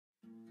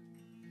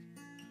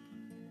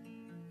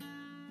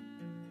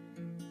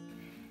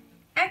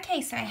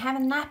Okay, so I have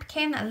a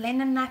napkin, a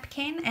linen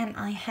napkin, and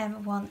I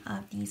have one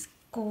of these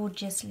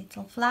gorgeous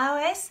little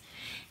flowers,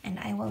 and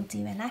I will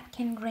do a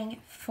napkin ring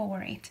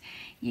for it.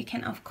 You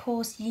can of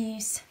course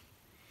use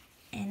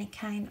any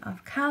kind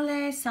of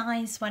color,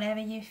 size,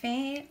 whatever you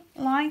feel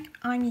like.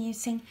 I'm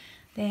using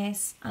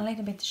this a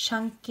little bit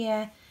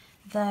chunkier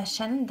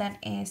version that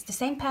is the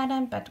same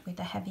pattern but with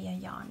a heavier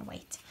yarn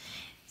weight.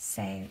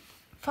 So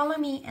follow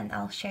me and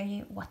I'll show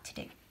you what to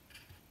do.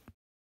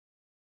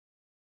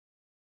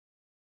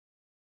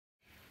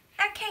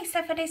 Okay,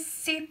 so for this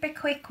super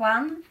quick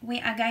one, we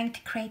are going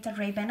to create a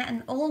ribbon,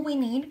 and all we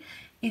need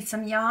is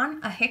some yarn,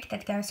 a hook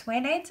that goes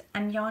with it,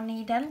 a yarn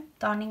needle,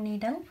 darning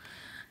needle,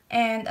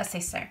 and a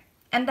scissor.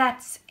 And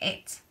that's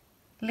it.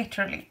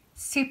 Literally.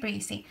 Super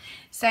easy.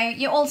 So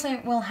you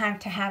also will have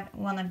to have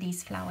one of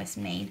these flowers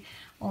made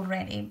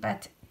already,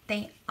 but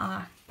they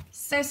are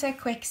so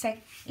quick. So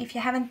if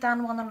you haven't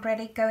done one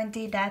already, go and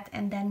do that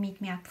and then meet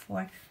me up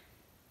for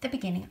the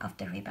beginning of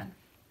the ribbon.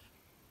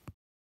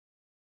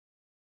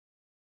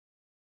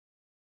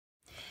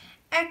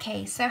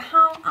 Okay, so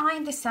how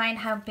I decide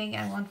how big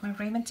I want my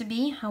ribbon to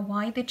be, how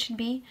wide it should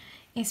be,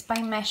 is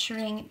by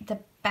measuring the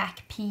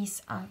back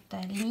piece of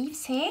the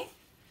leaves here.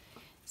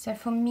 So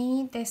for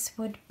me, this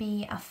would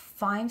be a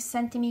 5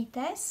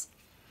 centimeters.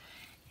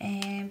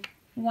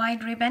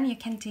 Wide ribbon, you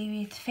can do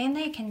it thinner,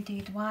 you can do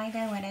it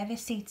wider, whatever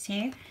suits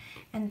you.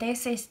 And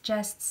this is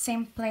just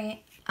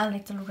simply a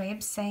little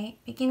rib. So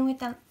begin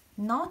with a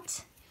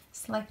knot,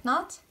 slip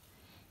knot,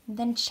 and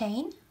then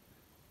chain.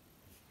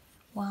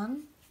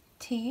 1,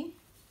 2,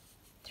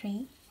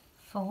 3,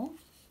 4,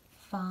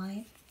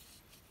 5,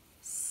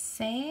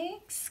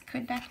 6.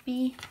 Could that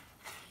be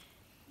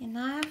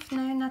enough?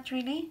 No, not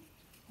really.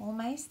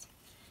 Almost.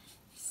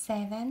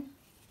 7,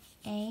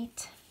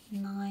 8,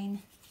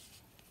 9,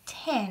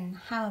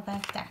 10. How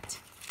about that?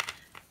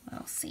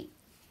 We'll see.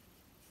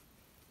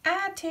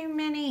 Too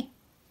many.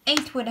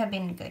 8 would have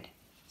been good.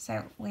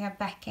 So we are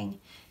backing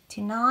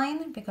to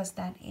 9 because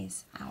that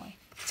is our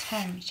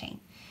turning chain.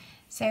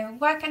 So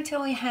work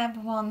until you have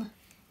one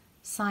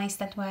size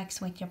that works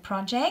with your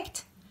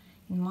project.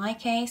 In my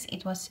case,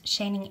 it was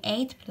chaining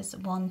 8 plus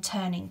 1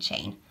 turning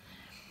chain.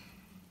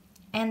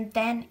 And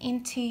then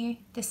into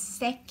the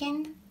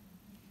second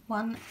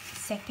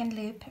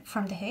loop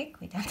from the hook,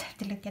 we don't have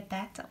to look at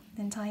that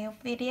the entire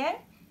video,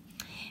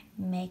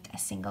 make a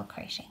single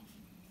crochet.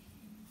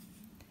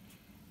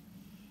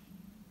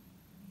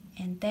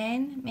 And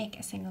then make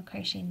a single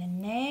crochet in the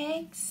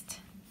next,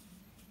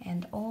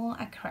 and all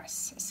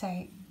across.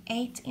 So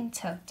 8 in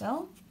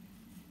total.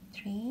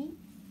 3,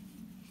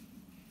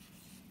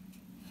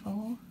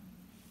 4,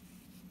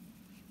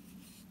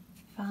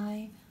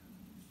 5,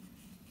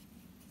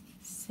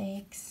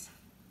 6,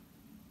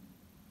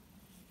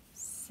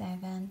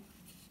 7,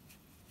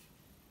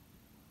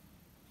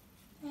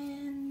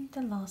 and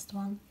the last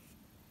one,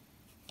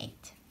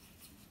 8.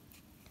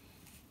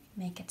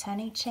 Make a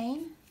turning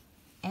chain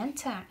and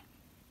turn.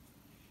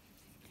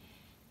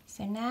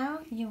 So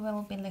now you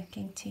will be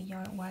looking to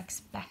your work's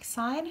back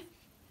side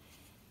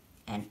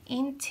and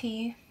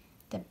into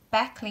the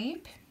back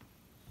loop.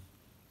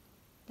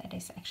 That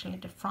is actually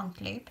the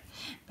front loop,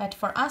 but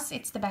for us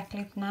it's the back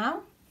loop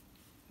now.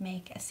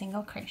 Make a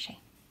single crochet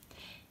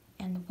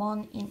and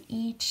 1 in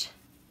each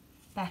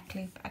back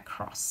loop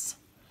across.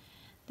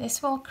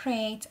 This will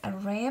create a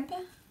rib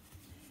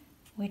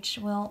which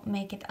will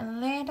make it a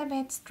little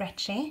bit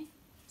stretchy,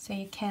 so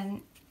you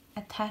can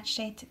attach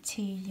it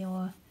to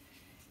your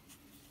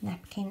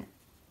napkin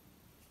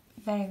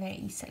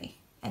very easily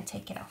and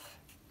take it off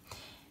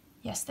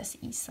just as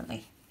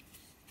easily.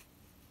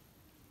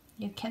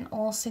 You can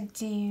also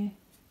do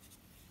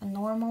a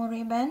normal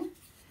ribbon.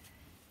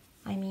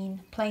 I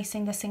mean,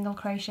 placing the single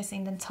crochets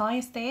in the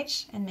entire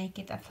stitch and make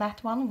it a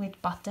flat one with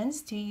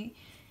buttons to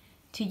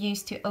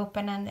use to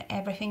open and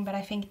everything. But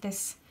I think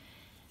this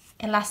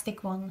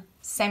elastic one,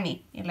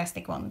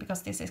 semi-elastic one,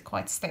 because this is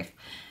quite stiff,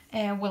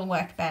 will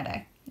work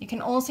better. You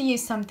can also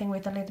use something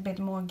with a little bit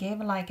more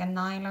give, like a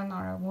nylon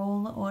or a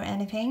wool or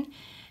anything.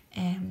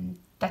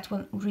 That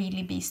will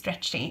really be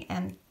stretchy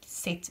and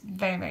sit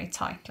very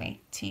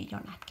tightly to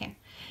your napkin.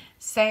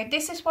 So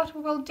this is what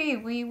we will do.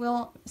 We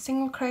will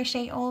single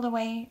crochet all the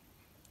way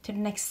to the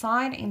next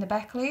side in the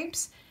back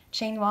loops,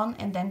 chain 1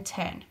 and then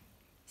turn.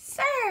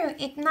 So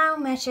it now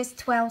measures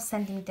 12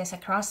 centimeters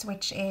across,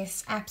 which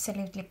is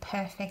absolutely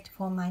perfect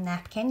for my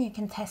napkin. You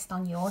can test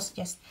on yours,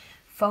 just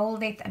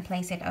fold it and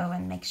place it over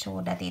and make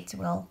sure that it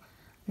will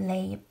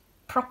lay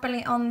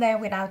properly on there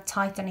without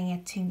tightening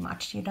it too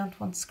much. You don't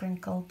want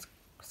scrinkle?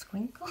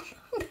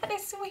 That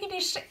is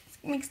Swedish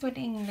mixed with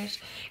English.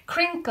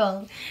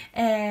 Crinkled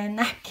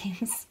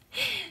napkins.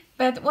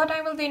 But what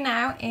I will do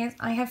now is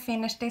I have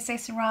finished, this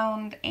is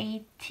round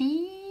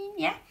 18,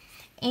 yeah,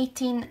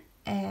 18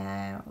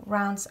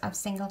 rounds of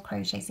single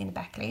crochets in the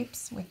back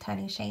loops with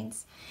turning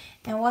chains.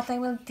 And what I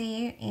will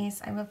do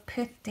is I will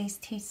put these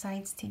two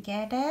sides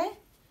together.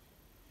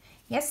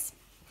 Yes.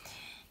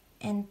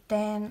 And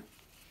then,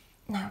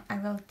 no, I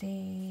will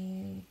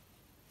do,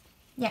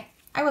 yeah,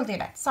 I will do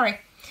that, sorry.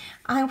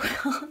 I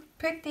will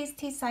put these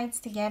two sides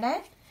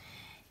together,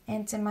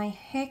 enter my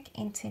hook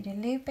into the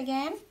loop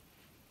again,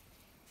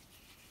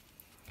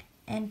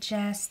 and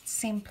just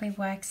simply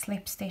work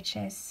slip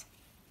stitches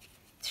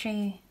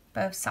through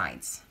both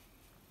sides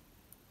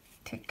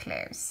to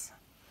close.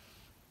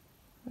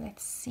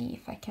 Let's see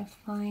if I can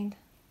find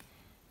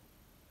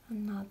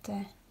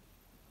another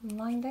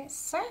line there.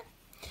 So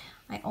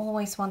I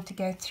always want to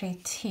go through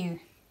 2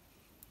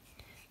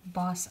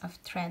 bars of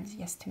thread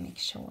just to make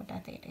sure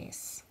that it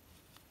is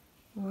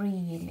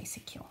really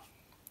secure.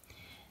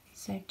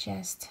 So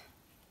just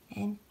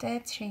enter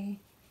through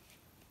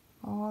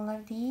all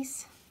of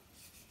these,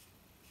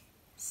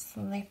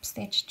 slip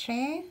stitch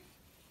through.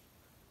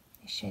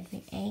 There should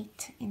be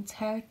 8 in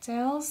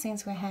total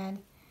since we had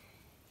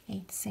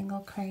 8 single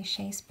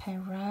crochets per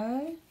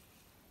row.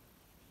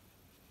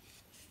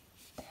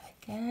 There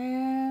we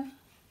go.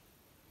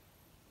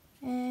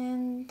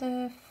 And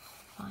the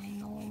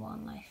final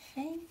one, I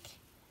think.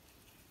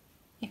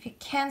 If you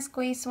can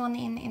squeeze one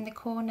in the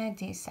corner,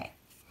 do so.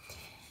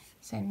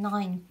 So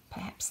 9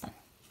 perhaps then.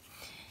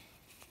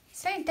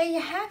 So there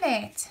you have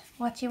it.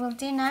 What you will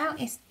do now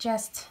is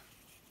just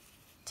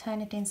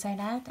turn it inside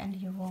out and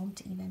you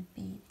won't even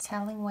be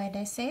telling where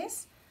this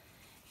is.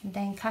 And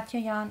then cut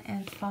your yarn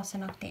and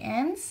fasten up the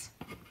ends.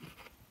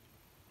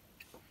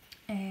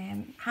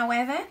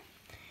 However,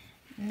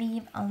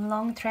 leave a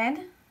long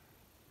thread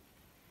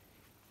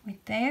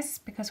with this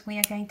because we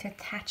are going to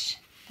attach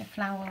the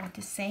flower with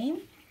the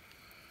same.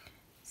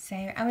 So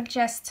I will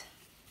just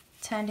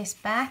turn this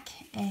back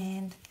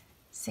and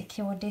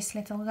secure this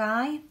little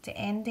guy, the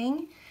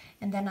ending,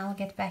 and then I'll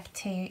get back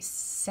to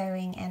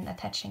sewing and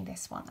attaching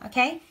this one,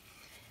 okay?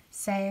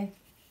 So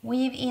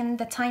weave in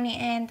the tiny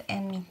end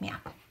and meet me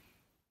up.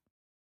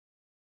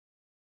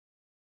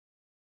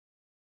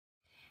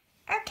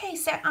 Okay,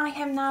 so I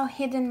have now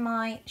hidden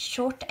my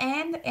short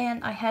end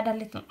and I had a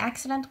little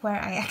accident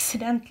where I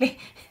accidentally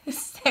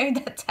sewed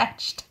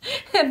attached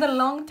the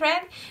long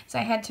thread. So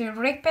I had to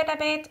rip it a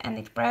bit and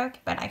it broke,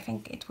 but I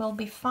think it will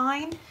be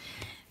fine.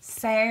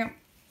 So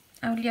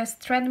I will just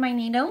thread my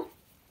needle.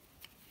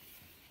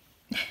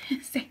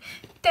 So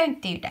don't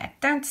do that.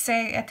 Don't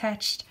sew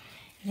attached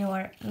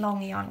your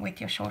long yarn with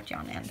your short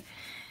yarn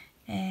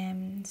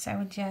end. So I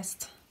will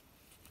just,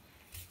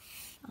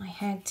 I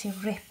had to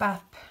rip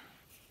up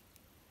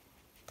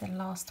the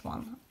last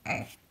one.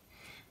 Oh,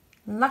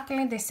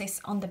 luckily this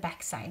is on the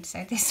back side,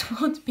 so this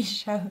won't be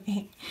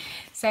showing.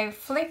 So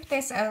flip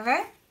this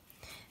over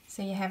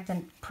so you have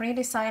the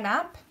pretty side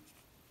up,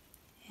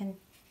 and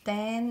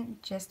then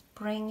just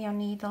bring your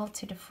needle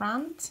to the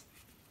front.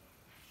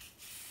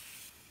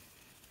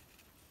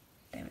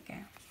 There we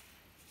go.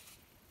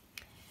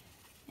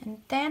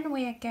 And then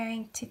we are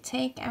going to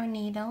take our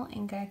needle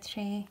and go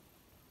through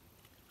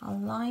a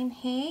line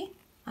here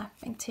up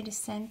into the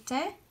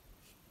center,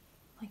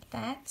 like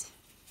that.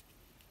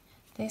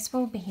 This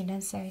will be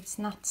hidden, so it's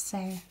not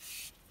so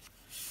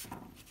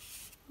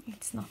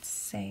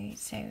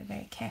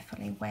very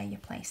carefully where you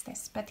place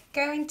this, but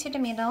go into the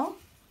middle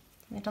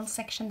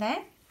section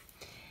there,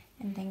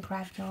 and then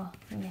grab your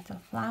little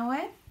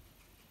flower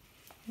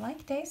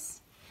like this,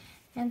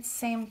 and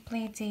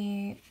simply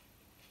do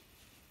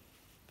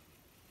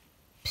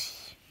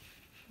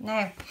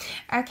no.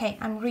 Okay,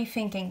 I'm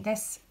rethinking.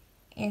 This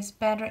is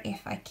better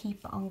if I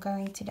keep on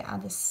going to the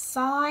other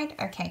side.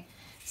 Okay,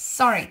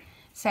 sorry.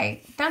 So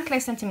don't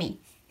listen to me.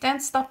 Don't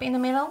stop in the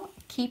middle.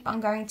 Keep on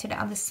going to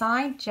the other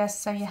side,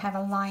 just so you have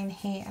a line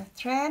here of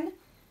thread.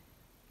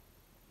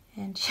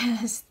 And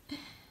just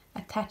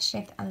attach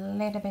it a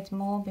little bit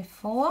more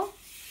before.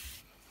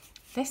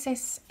 This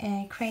is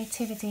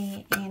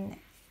creativity in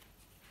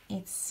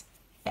its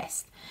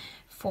best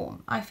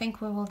form. I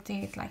think we will do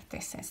it like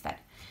this instead.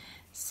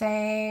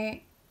 So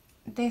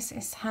this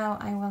is how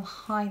I will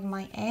hide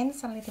my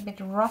ends a little bit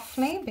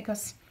roughly,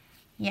 because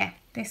yeah,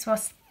 this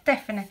was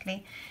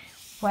definitely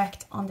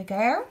worked on the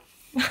go.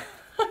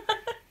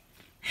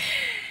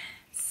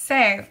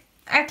 So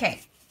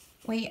okay,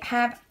 we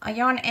have a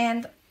yarn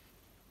end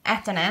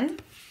at an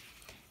end,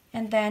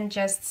 and then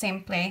just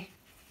simply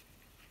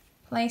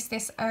place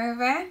this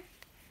over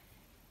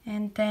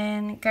and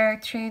then go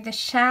through the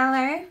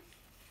shallow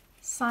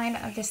side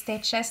of the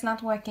stitches,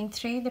 not working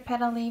through the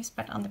petal leaves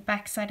but on the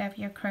back side of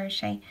your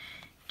crochet.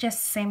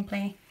 Just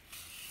simply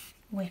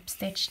whip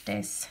stitch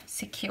this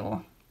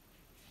secure.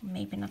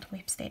 Maybe not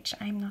whip stitch,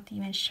 I'm not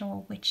even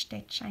sure which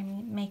stitch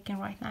I'm making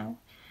right now.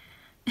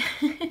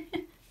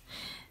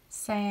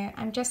 So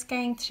I'm just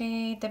going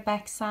through the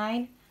back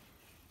side,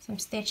 some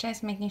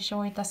stitches, making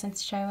sure it doesn't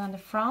show on the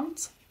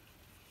front,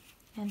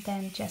 and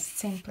then just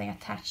simply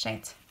attach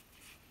it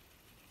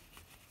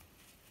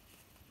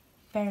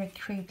very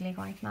crudely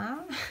right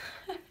now.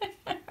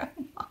 Oh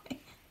my.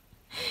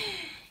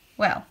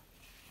 Well,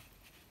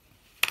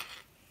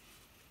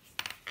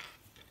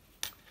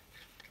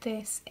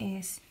 this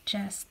is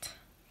just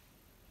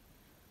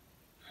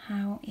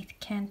how it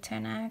can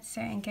turn out. So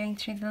I'm going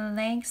through the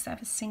legs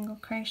of a single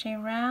crochet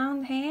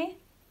round here,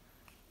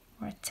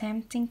 or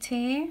attempting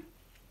to.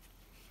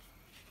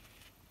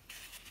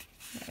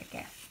 There we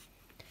go.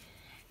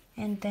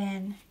 and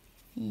then,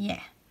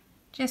 yeah,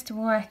 just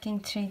working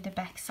through the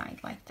back side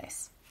like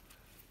this.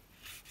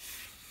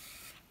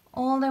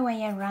 All the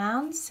way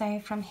around, so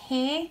from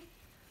here,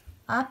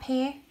 up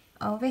here,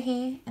 over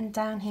here, and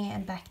down here,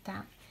 and back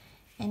down.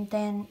 And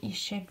then you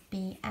should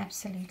be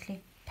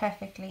absolutely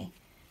perfectly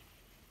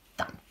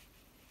done.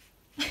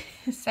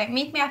 So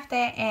meet me up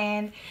there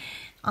and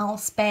I'll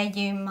spare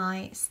you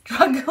my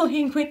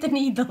struggling with the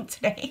needle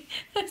today.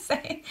 So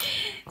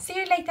see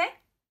you later.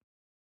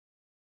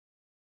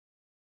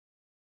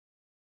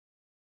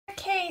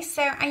 Okay,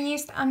 so I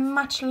used a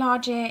much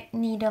larger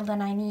needle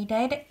than I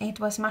needed. It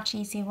was much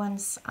easier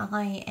once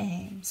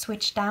I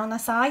switched down a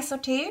size or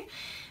two.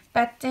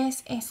 But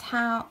this is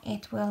how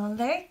it will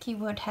look. You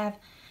would have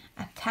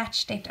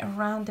attached it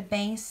around the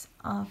base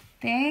of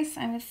this.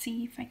 I will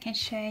see if I can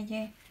show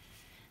you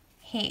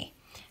here.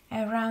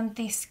 Around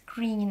this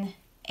green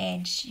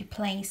edge you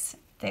place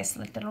this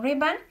little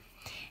ribbon,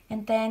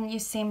 and then you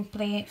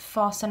simply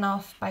fasten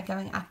off by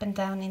going up and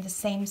down in the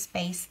same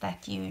space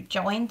that you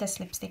joined the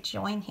slip stitch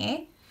join here.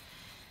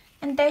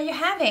 And there you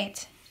have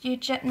it. You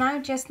now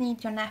just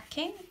need your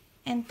napkin,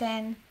 and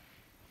then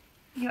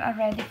you are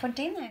ready for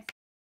dinner.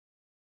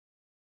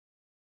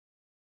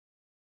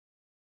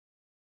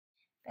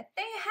 But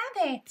there you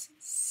have it.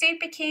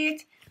 Super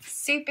cute,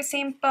 super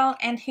simple,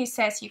 and who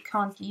says you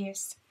can't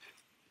use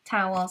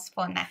towels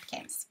for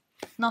napkins?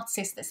 Not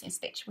Sisters in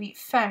Stitch. We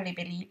firmly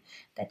believe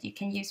that you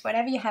can use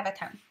whatever you have at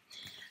home.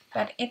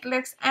 But it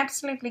looks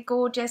absolutely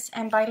gorgeous,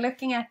 and by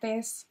looking at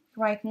this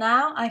right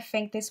now, I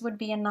think this would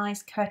be a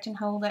nice curtain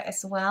holder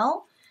as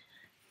well.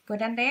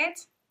 Good on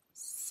it?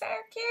 So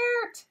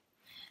cute!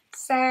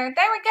 So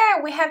there we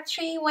go. We have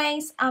 3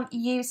 ways of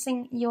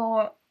using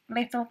your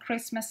little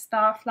Christmas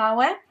star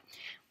flower.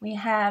 We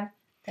have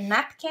the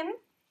napkin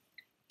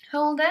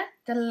holder,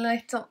 the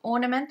little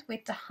ornament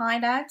with the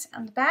hideout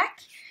on the back,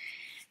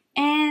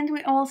 and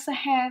we also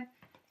have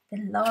the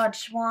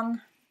large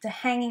one, the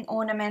hanging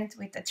ornament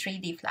with the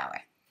 3D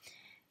flower.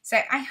 So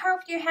I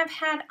hope you have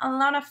had a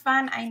lot of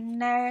fun. I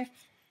know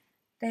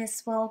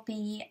this will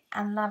be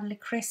a lovely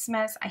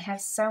Christmas. I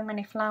have so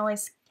many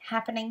flowers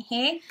happening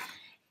here,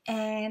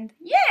 and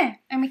yeah,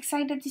 I'm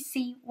excited to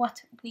see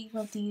what we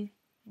will do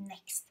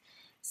next.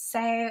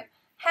 So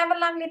have a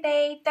lovely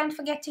day. Don't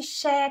forget to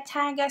share,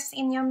 tag us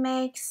in your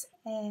makes,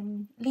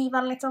 leave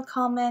a little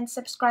comment,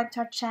 subscribe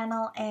to our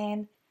channel,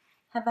 and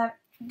have a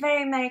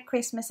very Merry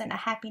Christmas and a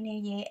Happy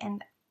New Year,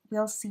 and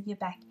we'll see you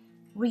back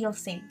real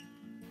soon.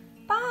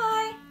 Bye!